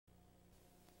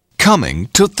Coming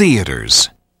to theaters.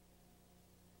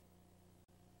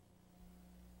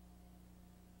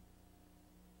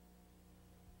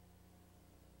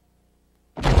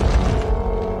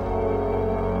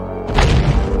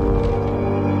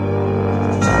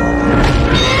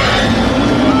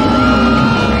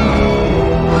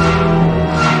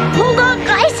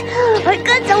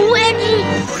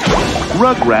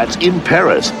 Rugrats in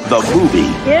Paris, the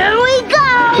movie. Here we go!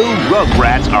 The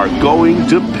Rugrats are going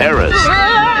to Paris.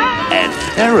 And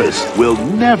Paris will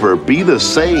never be the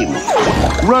same.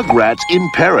 Rugrats in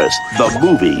Paris, the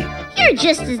movie. You're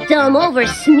just as dumb over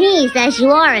sneeze as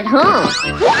you are at home.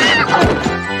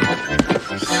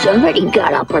 Somebody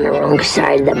got up on the wrong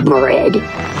side of the bread.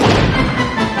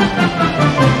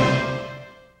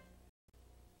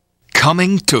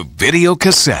 Coming to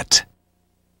Videocassette.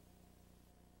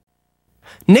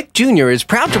 Nick Jr. is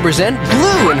proud to present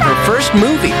Blue in her first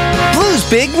movie, Blue's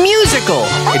Big Musical.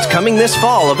 It's coming this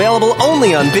fall, available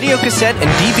only on videocassette and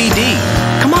DVD.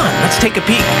 Come on, let's take a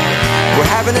peek. We're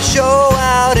having a show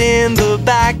out in the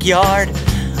backyard.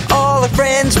 All our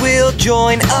friends will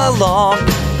join along.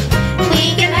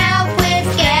 We can help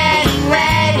with getting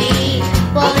ready.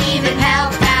 We'll even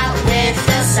help out with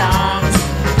the songs.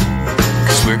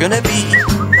 'Cause we're gonna be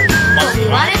what we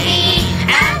wanna be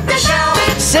at the show.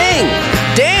 Sing,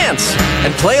 dance,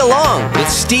 and play along with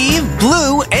Steve,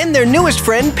 Blue, and their newest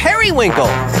friend, Periwinkle.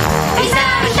 He's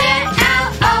gotta get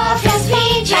out of his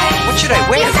PJs. What should I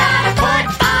wear? He's gotta put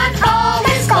on all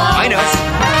his clothes. I know.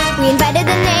 We invited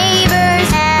the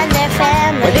neighbors and their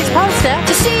families. Were they supposed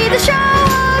to see the show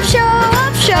of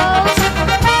shows.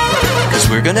 'Cause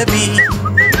we're gonna be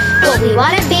what we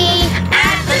wanna be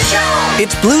at the show.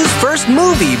 It's Blue's first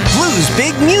movie, Blue's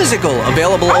Big Musical,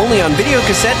 available only on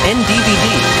videocassette and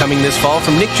DVD. Coming this fall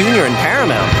from Nick Jr. and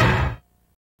Paramount.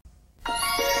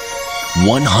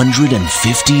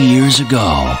 150 years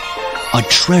ago, a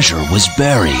treasure was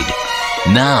buried.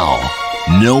 Now,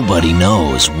 nobody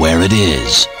knows where it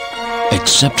is,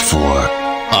 except for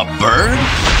a bird.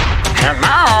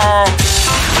 Hello!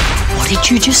 What did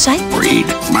you just say? Read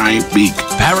my beak.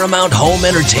 Paramount Home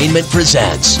Entertainment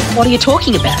presents. What are you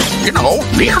talking about? You know,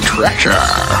 near treasure.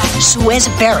 So where's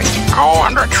it buried? Oh,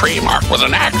 under a tree marked with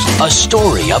an X. A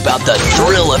story about the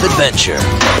thrill of adventure.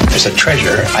 There's a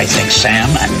treasure I think Sam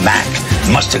and Mac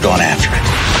must have gone after it.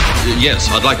 Yes,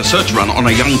 I'd like a search run on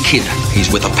a young kid. He's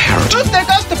with a parrot. Look, there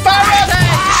goes the parrot!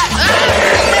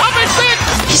 Up and sit!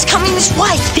 He's coming this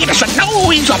way. Peterson, no,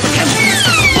 he's up again.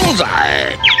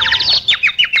 Bullseye.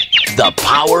 The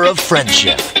power of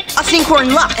friendship. I think we're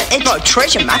in luck. It's not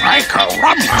treasure, Mac. Ay,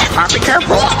 caramba. Be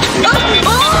careful.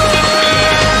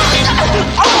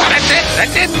 Oh, that's it.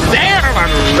 That's it. There,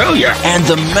 hallelujah. And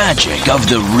the magic of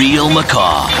the real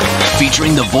Macaw.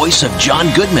 Featuring the voice of John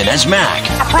Goodman as Mac.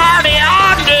 Party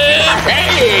on, dude.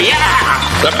 Hey, yeah.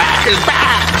 The Mac is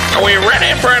back. Are we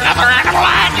ready for another animal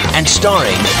act? And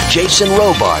starring Jason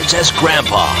Robards as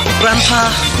Grandpa.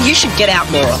 Grandpa, you should get out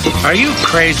more often. Are you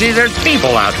crazy? There's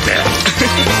people out there.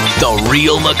 The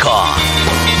real Macaw.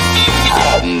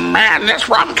 Oh, man, this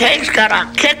rum cake's got a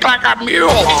kick like a mule.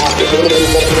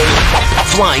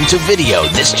 Flying to video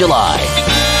this July.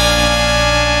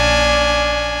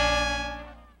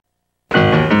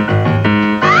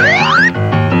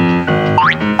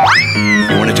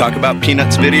 You want to talk about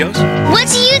Peanuts videos? What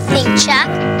do you think, Chuck?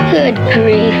 Good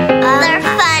grief. They're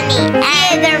funny.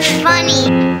 And they're funny.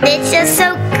 It's just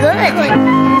so good.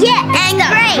 Yeah, and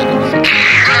great.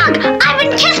 I've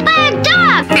been kissed by a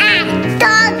dog.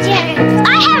 Dog germs. I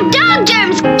have dog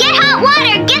germs. Get hot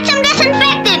water. Get some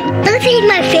disinfectant. Those are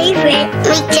my favorite.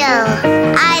 Me too.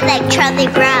 I like Charlie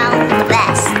Brown the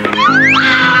best.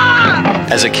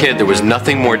 As a kid, there was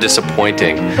nothing more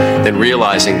disappointing than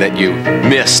realizing that you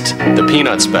missed the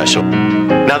Peanuts special.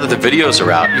 Now that the videos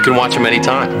are out, you can watch them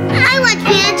anytime. I watch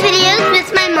Peanuts videos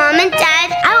with my mom and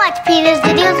dad. I watch Peanuts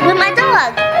videos with my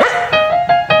dog.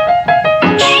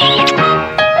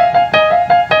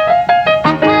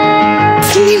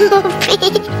 Snoopy.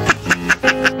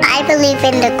 I believe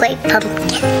in the Great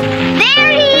Pumpkin.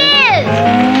 There he is!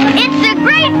 It's the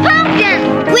Great Pumpkin!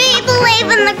 We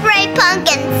believe in the Great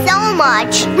Pumpkin so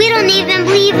much. We don't even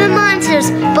believe in monsters,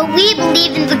 but we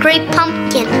believe in the Great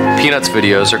Pumpkin. Peanuts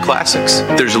videos are classics.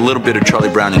 There's a little bit of Charlie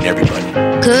Brown in everybody.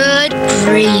 Good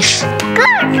grief.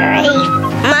 Good grief.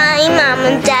 My mom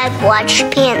and dad watched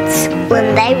Peanuts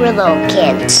when they were little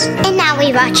kids. And now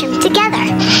we watch them together.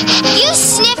 You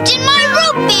sniffed in my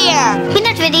root beer!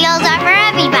 Peanut videos are for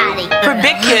everybody. For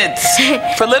big kids.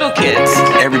 For little kids.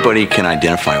 Everybody can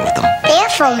identify with them. They're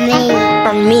for me.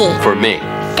 For me. For me.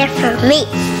 They're for me.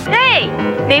 Hey,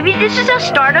 Maybe this is the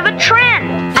start of a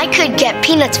trend. I could get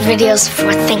Peanuts videos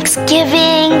for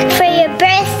Thanksgiving, for your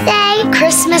birthday,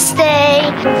 Christmas Day,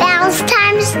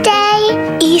 Valentine's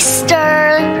Day,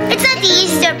 Easter. It's not the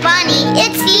Easter Bunny,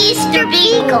 it's the Easter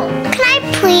Beagle. Can I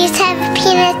please have a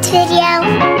Peanuts video?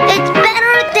 It's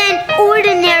better than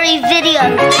ordinary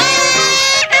videos.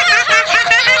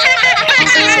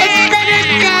 It's better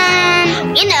than,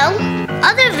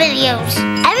 other videos.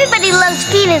 Everybody loves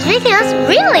Peanuts videos,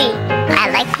 really. I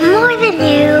like more than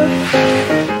you.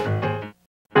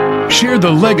 Share the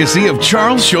legacy of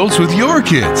Charles Schulz with your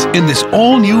kids in this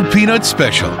all-new Peanuts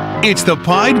special. It's the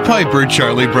Pied Piper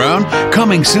Charlie Brown,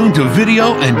 coming soon to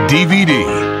video and DVD.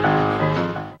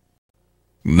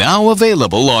 Now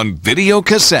available on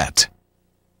videocassette.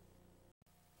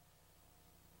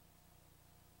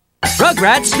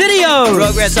 Rugrats video!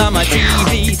 Rugrats on my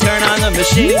TV, turn on the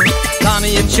machine.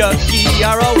 Tommy and Chucky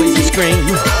are always a scream.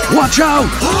 Watch out!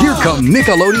 Here come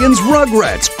Nickelodeon's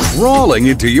Rugrats crawling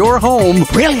into your home.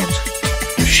 Brilliant.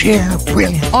 Share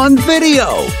brilliant. On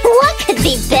video. What could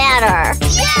be better?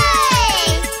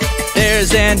 Yay!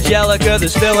 There's Angelica,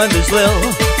 there's Phil, and there's Lil.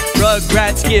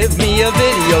 Rugrats give me a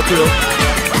video thrill.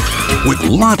 With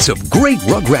lots of great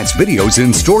Rugrats videos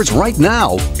in stores right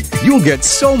now, you'll get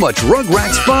so much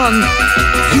Rugrats fun,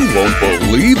 you won't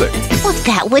believe it. Well,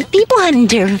 that would be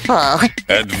wonderful.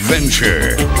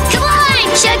 Adventure. Come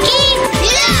on, Chucky!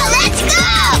 Yeah, let's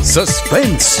go!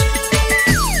 Suspense.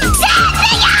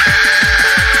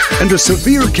 And a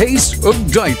severe case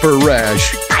of diaper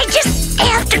rash. I just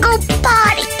have to go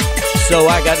potty. So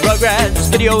I got Rugrats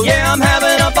video, yeah, I'm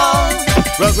having a ball.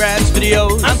 Rugrats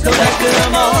videos, I'm collecting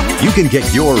them all. You can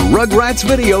get your Rugrats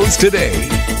videos today.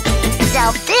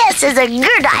 So this is a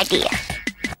good idea.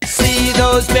 See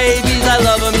those babies, I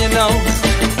love them,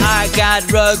 I got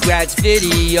Rugrats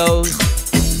videos.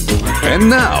 And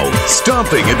now,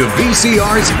 stomping into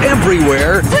VCRs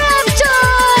everywhere,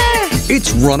 Reptar!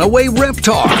 It's Runaway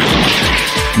Reptar.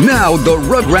 Now the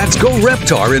Rugrats Go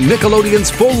Reptar in Nickelodeon's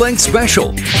full-length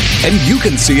special. And you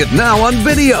can see it now on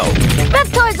video.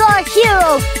 Reptar's our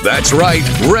hero. That's right,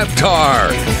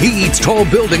 Reptar. He eats tall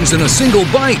buildings in a single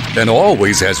bite and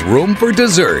always has room for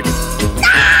dessert.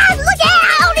 Ah, look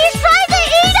out! He's trying to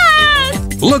eat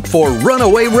us! Look for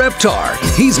Runaway Reptar.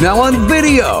 He's now on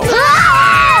video.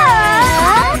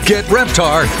 Ah! Get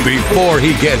Reptar before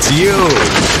he gets you.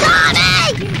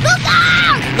 Sonic! Look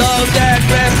out! Love that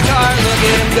Reptar, look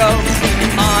at him go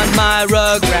on my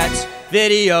Rugrats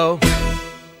video.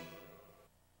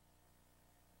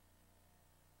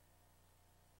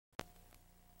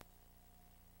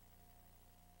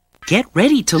 Get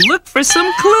ready to look for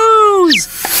some clues.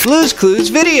 Blue's Clues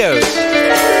videos.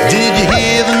 Did you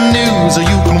hear the news? Or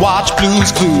you can watch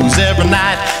Blue's Clues every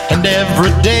night and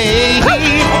every day.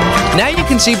 Now you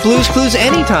can see Blue's Clues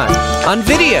anytime on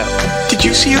video. Did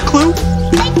you see a clue?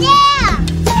 Yeah!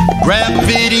 Grab a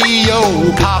video,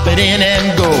 pop it in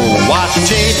and go. Watch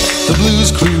it the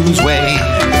Blue's Clues way.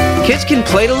 Kids can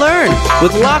play to learn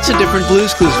with lots of different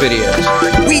Blue's Clues videos.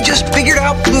 We just figured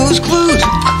out Blue's Clues.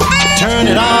 Turn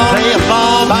it on, play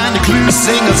along, find a clue,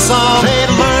 sing a song, play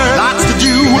to learn, lots to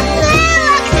do.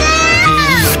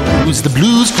 Blues, the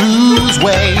Blue's Clues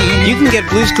way. You can get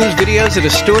Blue's Clues videos at a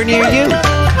store near you.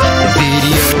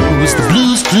 Videos, the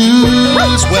Blue's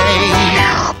Clues way.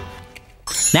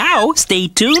 Now, stay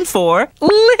tuned for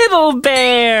Little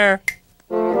Bear.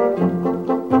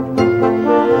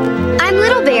 I'm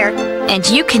Little Bear, and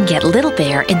you can get Little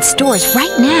Bear in stores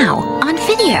right now on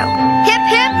video. Hip,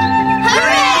 hip,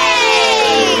 hooray!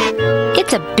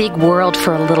 It's a big world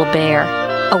for a little bear.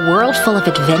 A world full of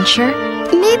adventure.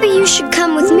 Maybe you should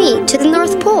come with me to the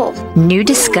North Pole. New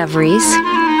discoveries.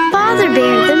 Father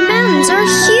Bear, the mountains are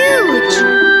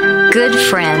huge. Good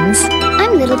friends.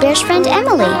 I'm Little Bear's friend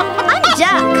Emily. I'm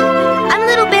Duck. I'm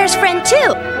Little Bear's friend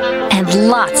too. And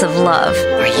lots of love.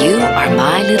 For you are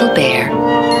my little bear.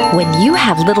 When you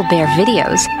have Little Bear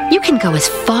videos, you can go as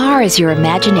far as your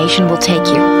imagination will take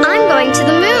you. I'm going to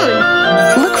the moon.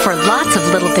 Look for lots of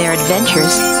Little Bear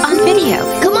adventures on video.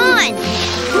 Come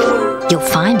on! You'll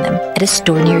find them at a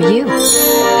store near you.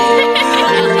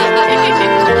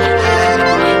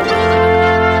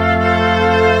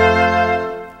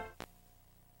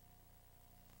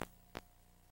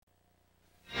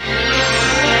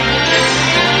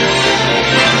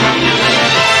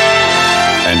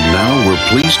 And now we're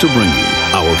pleased to bring you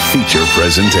our feature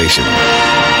presentation.